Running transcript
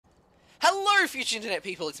Hello, future internet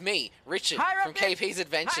people, it's me, Richard, Hi, from Richard. KP's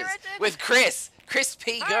Adventures, Hi, Richard. with Chris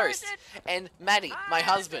P. Hi, Ghost, Richard. and Maddie, Hi, my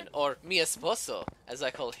husband, Richard. or mi esposo, as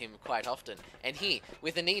I call him quite often, and here,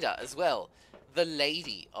 with Anita as well, the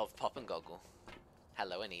lady of Pop and Goggle.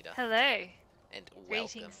 Hello, Anita. Hello. And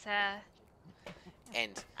welcome. Greetings, sir.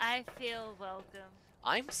 And I feel welcome.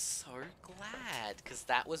 I'm so glad, because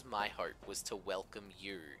that was my hope, was to welcome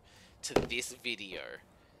you to this video.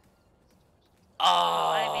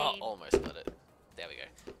 Oh, almost got it. There we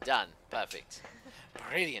go. Done. Perfect.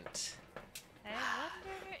 Brilliant. I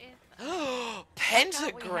wonder if...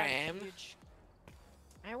 Pentagram!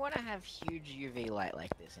 I want to have huge UV light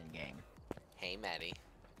like this in game. Hey, Maddie.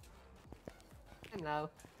 Hello.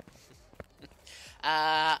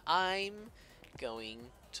 I'm going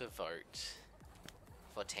to vote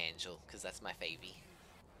for Tangel, because that's my favy.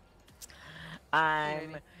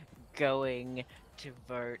 I'm going to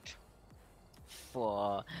vote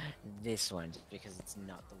for this one because it's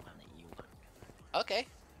not the one that you want. Okay.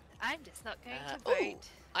 I'm just not going to Ooh, vote.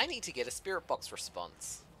 I need to get a spirit box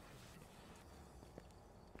response.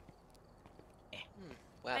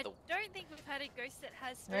 Wow, I don't think we've had a ghost that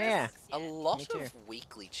has Oh, yeah. spirits a yet. lot Me too. of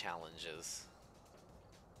weekly challenges.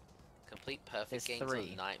 Complete perfect There's games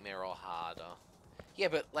 3. on Nightmare or harder. Yeah,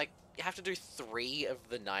 but like, you have to do 3 of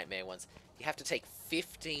the Nightmare ones. You have to take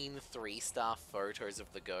 15 3-star photos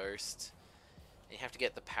of the ghost. And you have to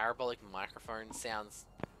get the parabolic microphone sounds...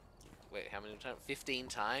 Wait, how many times? 15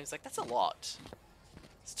 times? Like, that's a lot.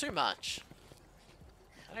 It's too much.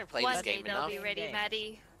 I don't play One this day game they'll enough. be ready, Games.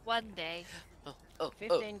 Maddie. One day. Oh,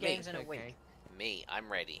 15 me. games in a week. Me,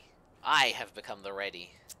 I'm ready. I have become the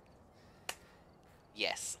ready.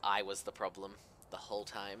 Yes, I was the problem the whole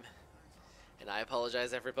time. And I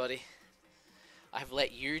apologize, everybody. I've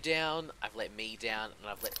let you down, I've let me down, and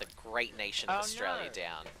I've let the great nation of Oh, Australia no.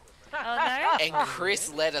 down. Oh no? And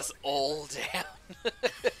Chris let us all down.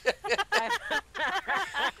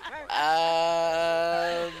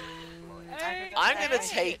 I'm gonna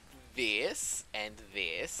take this, and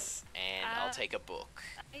I'll take a book.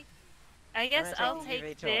 I guess I'm I'll gonna take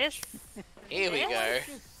take the this. Here we go. Yes.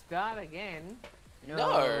 Start again.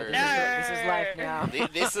 No. This is life now.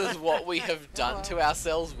 This is what we have done to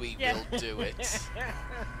ourselves, we Yeah. will do it.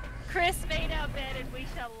 Chris made our bed and we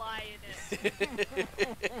shall lie in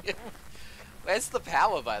it. Where's the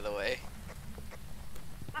power, by the way?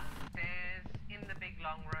 Upstairs in the big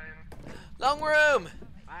long room. Long room!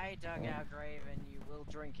 I dug our grave and you will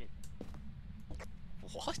drink it.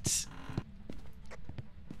 What?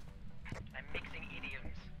 I'm mixing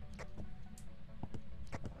idioms.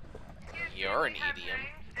 You're an We have idiom.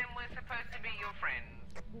 names and we're supposed to be your friends.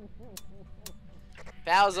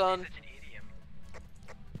 Power's on. Such an idiom.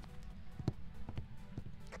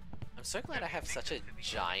 I'm so glad I have such a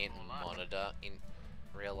giant monitor in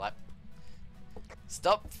real life.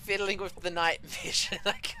 Stop fiddling with the night vision.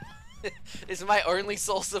 It's my only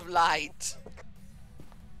source of light.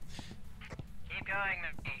 Keep going,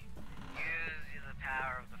 Mickey. Use the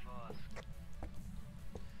power of the force.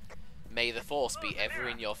 May the force be ever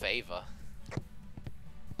in your favor.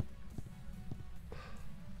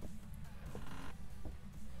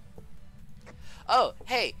 Oh,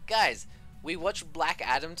 hey, guys. We watched Black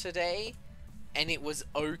Adam today, and it was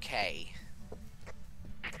okay.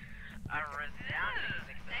 A resounding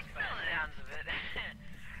success by the sounds of it.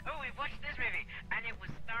 Oh, we watched this movie, and it was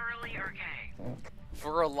thoroughly okay.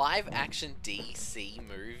 For a live-action DC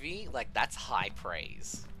movie, like, that's high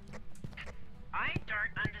praise. I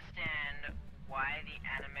don't understand why the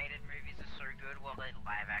animated movies are so good while the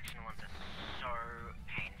live-action ones are so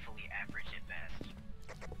painfully average at best.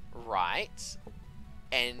 Right.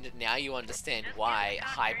 And now you understand Just why get the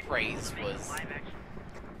high cartoon praise make was... live-action.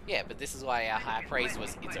 Yeah, but this is why our high praise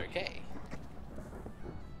was, it's okay.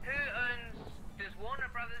 Who owns... Does Warner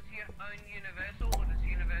Brothers own Universal, or does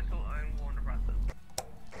Universal own Warner Brothers?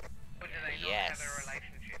 Or do they not have a Yes.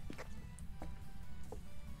 relationship?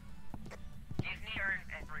 Disney owns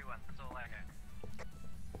everyone, that's all I know.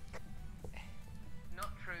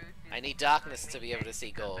 Not true. I Disney need darkness owns to be able to see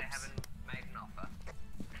because gorbs. They haven't made an offer.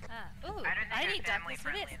 Ooh, I don't think I they're need darkness for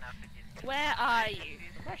family-friendly this. enough for Disney. Where are you?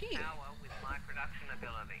 Use Right here. power with my production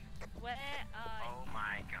ability. Where are Oh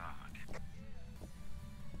my god.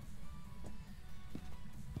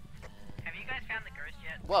 Have you guys found the ghost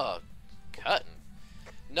yet? Whoa, curtain?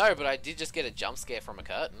 No, but I did just get a jump scare from a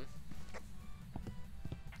curtain.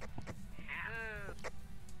 How?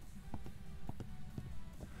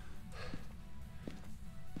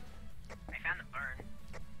 I found the burn.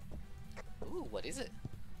 Ooh, what is it?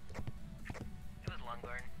 It was lung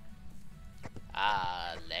burn.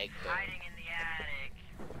 Ah, leg burn. Hiding in the attic.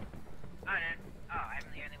 Oh no. Oh, I'm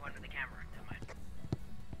the only one with the camera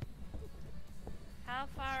How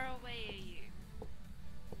far away are you?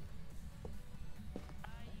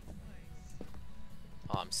 Are you close?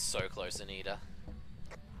 Oh, I'm so close, Anita.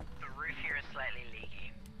 The roof here is slightly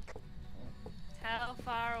leaky. How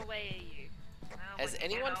far away are you? Well, Has when you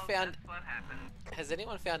get anyone old, found- That's what happens. Has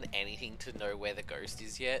anyone found anything to know where the ghost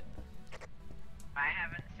is yet? I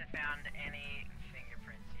haven't found any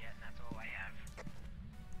fingerprints yet, and that's all I have.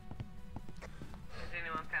 Has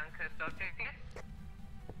anyone found cursed objects yet?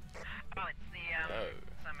 Oh, it's the Oh.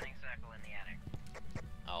 summoning circle in the attic.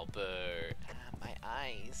 Oh, boo. Ah, my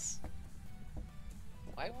eyes.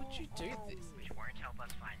 Why would you do this? Which won't help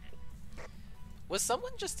us find it. Was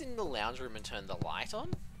someone just in the lounge room and turned the light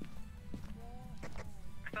on?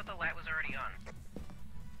 I thought the light was already on.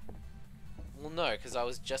 Well, no, because I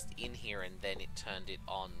was just in here and then it turned it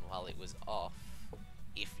on while it was off.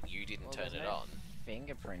 If you didn't Well, turn there's it no on.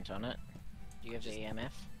 fingerprint on it. Do you have Just- the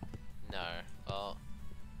EMF? No. Oh.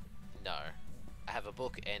 No. I have a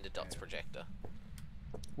book and a dots projector.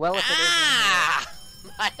 Well, if Ah!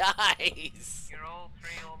 My eyes! You're all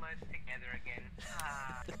three almost together again.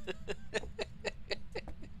 Ah. it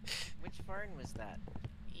is, which phone was that?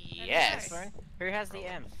 Yes! Phone? Who has the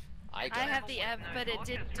EMF? I I got have it. the M, but it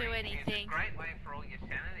didn't do anything. It's a great way for all your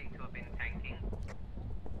sanity to have been tanking.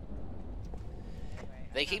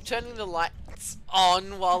 They keep turning the lights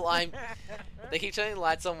on while I'm... They keep turning the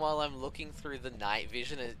lights on while I'm looking through the night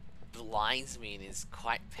vision. It blinds me and is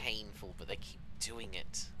quite painful, but they keep doing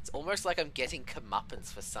it. It's almost like I'm getting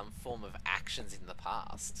comeuppance for some form of actions in the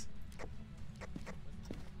past.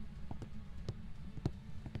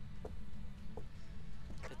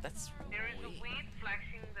 But that's There is a weird. weird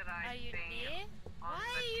flashing that I Are you see near? on Why the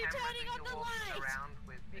are you camera turning that on you're the walking light? around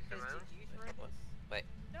with Mr. Moon. Wait,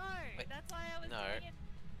 No, Wait. that's why I was No. doing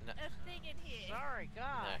no. a thing in here. Sorry,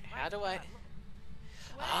 God. No, how do I... Where-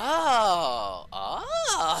 Oh!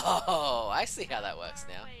 Oh! I see how that works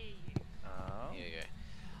far now. away are you? Oh. Here we go.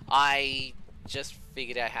 I just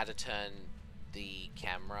figured out how to turn the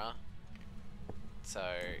camera. So,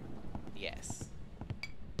 yes.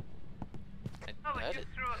 I Oh, it heard just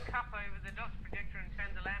it. threw a cup over the dots projector and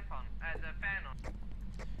turned the lamp on, the fan on.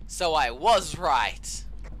 So I was right!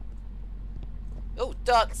 Oh,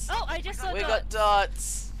 dots! Oh, I just saw We dots. got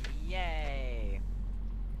dots! Yay.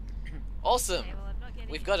 Awesome! Okay, well, I'm not getting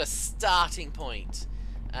We've it. got a starting point.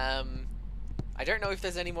 I don't know if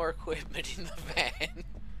there's any more equipment in the van.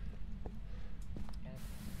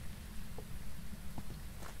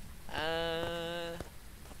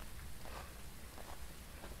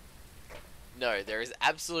 No, there is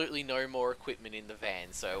absolutely no more equipment in the van,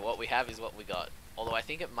 so what we have is what we got. Although I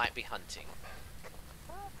think it might be hunting.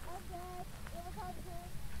 No,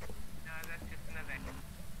 that's just another.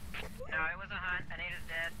 No, it was a hunt. Anita's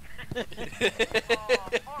dead.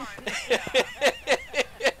 Oh,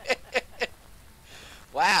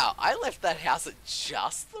 Wow, I left that house at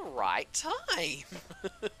just the right time.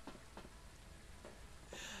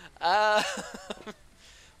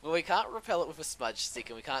 Well, we can't repel it with a smudge stick,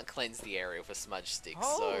 and we can't cleanse the area with a smudge stick,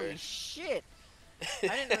 Holy shit. I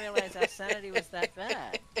didn't realize our sanity was that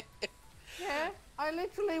bad. Yeah, I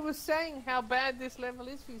literally was saying how bad this level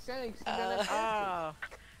is for you, Sonic. So you don't have to. Oh.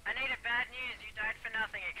 Anita, bad news. You died for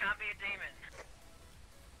nothing. It can't be a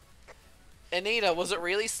demon. Anita, was it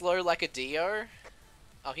really slow like a Dio?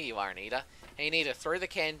 Oh, here you are, Anita. Hey, Anita, throw the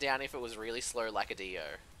can down if it was really slow like a Dio.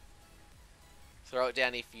 Throw it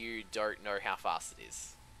down if you don't know how fast it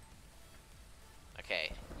is.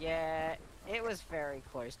 Okay. Yeah, it was very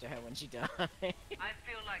close to her when she died. I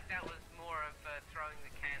feel like that was more of throwing the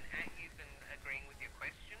can at you than agreeing with your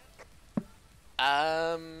question.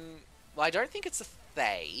 Well, I don't think it's a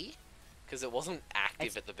Thay, because it wasn't active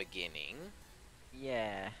It's- at the beginning.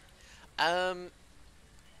 Yeah.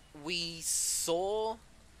 We saw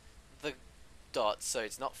the dots, so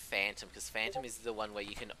it's not Phantom, because Phantom is the one where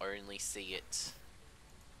you can only see it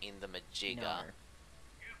in the Majigga. No.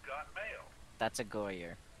 You've got mail. That's a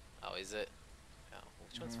Goyer. Oh, is it? Oh,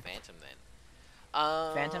 which one's Mhm. Phantom then?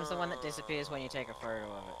 Phantom's the one that disappears when you take a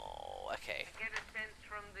photo of it. Oh, okay. I get a sense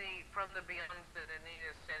from the beyond that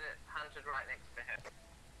Anita said it hunted right next to her.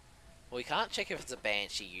 Well, we can't check if it's a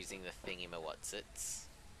Banshee using the thingy-ma-what's-its.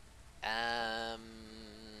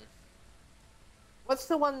 What's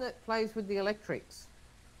the one that plays with the electrics?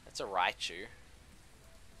 That's a Raichu.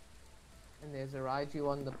 And there's a Raiju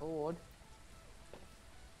on the board.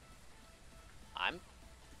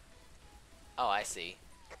 Oh, I see.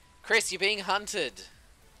 Chris, you're being hunted!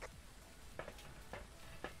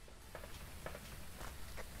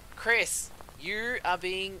 Chris, you are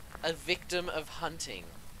being a victim of hunting.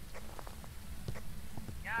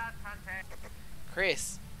 Yes, hunter.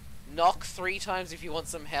 Chris, knock 3 times if you want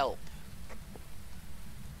some help.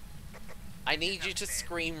 I need you to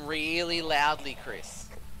scream really loudly, Chris.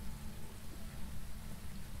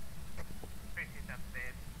 Chris is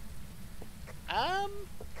upstairs.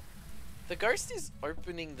 The ghost is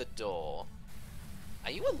opening the door.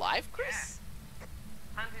 Are you alive, Chris?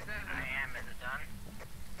 Hunt is over. I am. Is it done?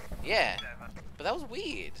 Yeah, It's over. but that was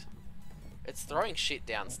weird. It's throwing shit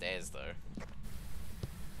downstairs, though.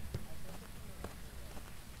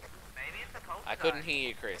 Maybe it's a poltergeist. I couldn't hear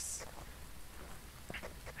you, Chris. I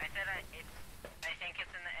said I think it's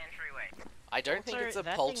in the entryway. I don't think Also, it's a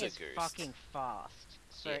that poltergeist. thing is fucking fast.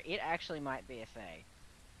 So Yeah. it actually might be a Thaye.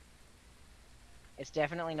 It's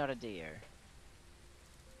definitely not a Dio.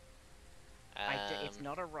 It's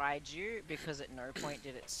not a Raiju because at no point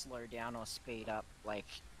did it slow down or speed up. Like,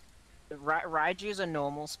 Raiju's a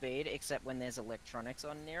normal speed except when there's electronics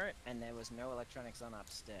on near it, and there was no electronics on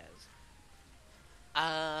upstairs.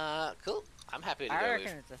 Cool. I'm happy to I go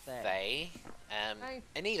reckon with it's a Thaye. Thaye. Hey.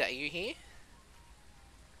 Anita, are you here?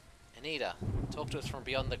 Anita, talk to us from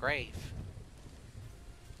beyond the grave.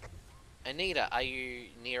 Anita, are you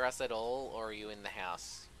near us at all, or are you in the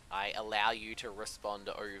house? I allow you to respond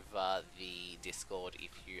over the Discord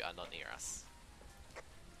if you are not near us.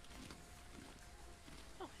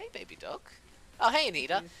 Oh, hey, baby dog. Oh, hey,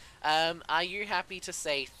 Anita. Are you happy to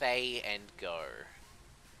say Thaye and go?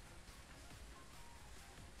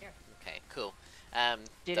 Yeah. Okay, cool.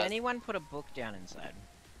 Did does- anyone put a book down inside?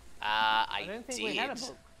 I don't think did. we had a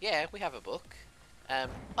book. Yeah, we have a book.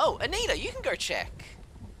 Oh, Anita, you can go check.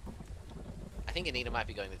 I think Anita might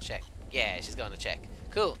be going to check. Yeah, she's going to check.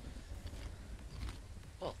 Cool.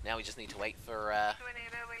 Well, now we just need to wait for, Anita,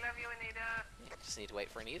 we love you, Anita. just need to wait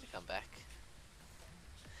for Anita to come back.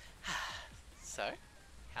 So,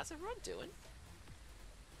 how's everyone doing?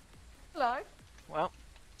 Hello. Well,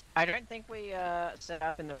 I don't think we set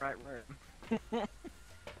up in the right room.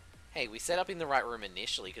 Hey, we set up in the right room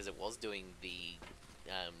initially because it was doing the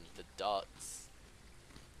dots.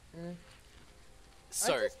 Mm.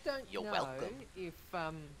 So, I just don't you're know welcome. if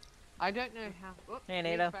I don't know how. Oh, Hey, he's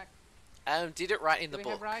Anita. back. Did it write in Do the we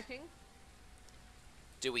have book? writing?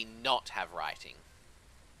 Do we not have writing?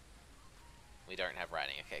 We don't have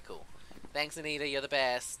writing. Okay, cool. Thanks, Anita. You're the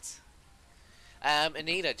best.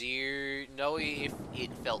 Anita, do you know if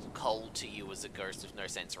it felt cold to you as a ghost with no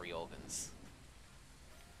sensory organs?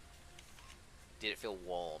 Did it feel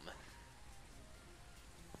warm?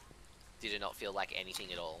 Did it not feel like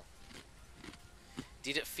anything at all?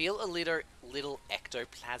 Did it feel a little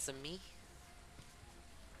ectoplasmy?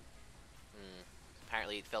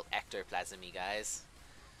 Apparently it felt ectoplasmy, guys.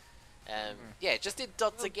 Yeah, it just did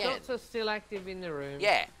dots Well, again. dots are still active in the room.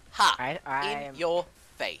 Yeah, ha! I In your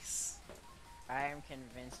face. am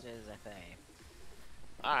convinced it is a Thaye.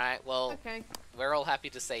 Alright, well, Okay. we're all happy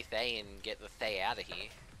to say Thaye and get the Thaye out of here.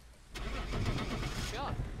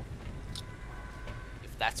 Sure.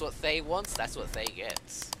 If that's what Thaye wants, that's what Thaye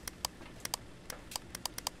gets.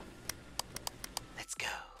 Let's go.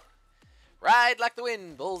 Ride like the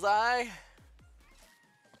wind, bullseye!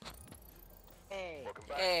 Hey.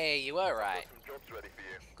 Hey, you were right. Some jobs ready for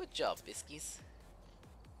you. Good job, Biskies.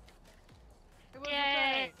 It was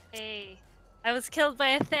a Yay! I was killed by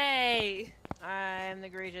a Thaye. I'm the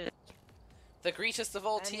greatest. The greatest of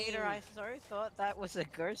all team. Anita, I so thought that was a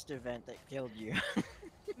ghost event that killed you.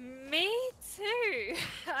 Me too.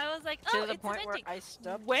 I was like, oh, to the it's point where eventing. I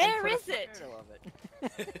stopped. Where and is put a it? photo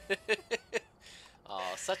of it.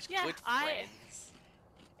 Oh, such Yeah, good I- friends.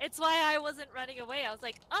 It's why I wasn't running away. I was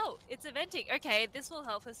like, oh, it's eventing. Okay, this will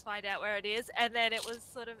help us find out where it is. And then it was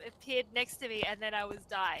sort of appeared next to me, and then I was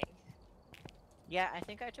dying. Yeah, I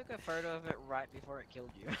think I took a photo of it right before it killed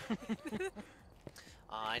you.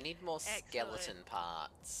 Oh, I need more Excellent. skeleton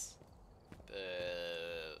parts. Boo.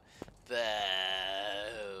 Boo.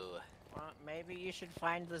 Well, maybe you should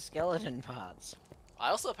find the skeleton parts. I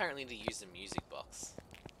also apparently need to use the music box.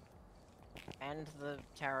 And the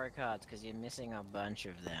tarot cards, because you're missing a bunch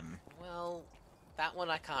of them. Well, that one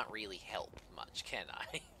I can't really help much, can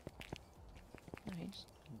I? Okay, just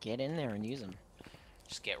get in there and use them.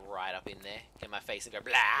 Just get right up in there, get my face and go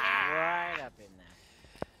blah. Right up in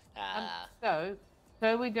there.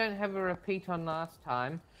 So we don't have a repeat on last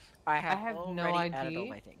time. I have have no already added all idea.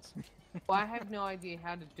 my things. Well, I have no idea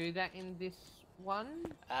how to do that in this one.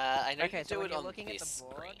 I know Okay, you so do when it you're on looking at this the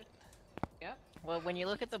board- screen. Well, when you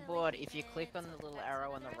look at the board, if you click on the little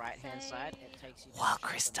arrow on the right-hand side, it takes you to While the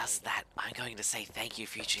Chris shop and does they- that, I'm going to say thank you,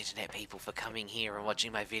 future internet people, for coming here and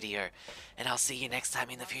watching my video. And I'll see you next time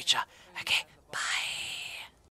in the future. Okay, bye.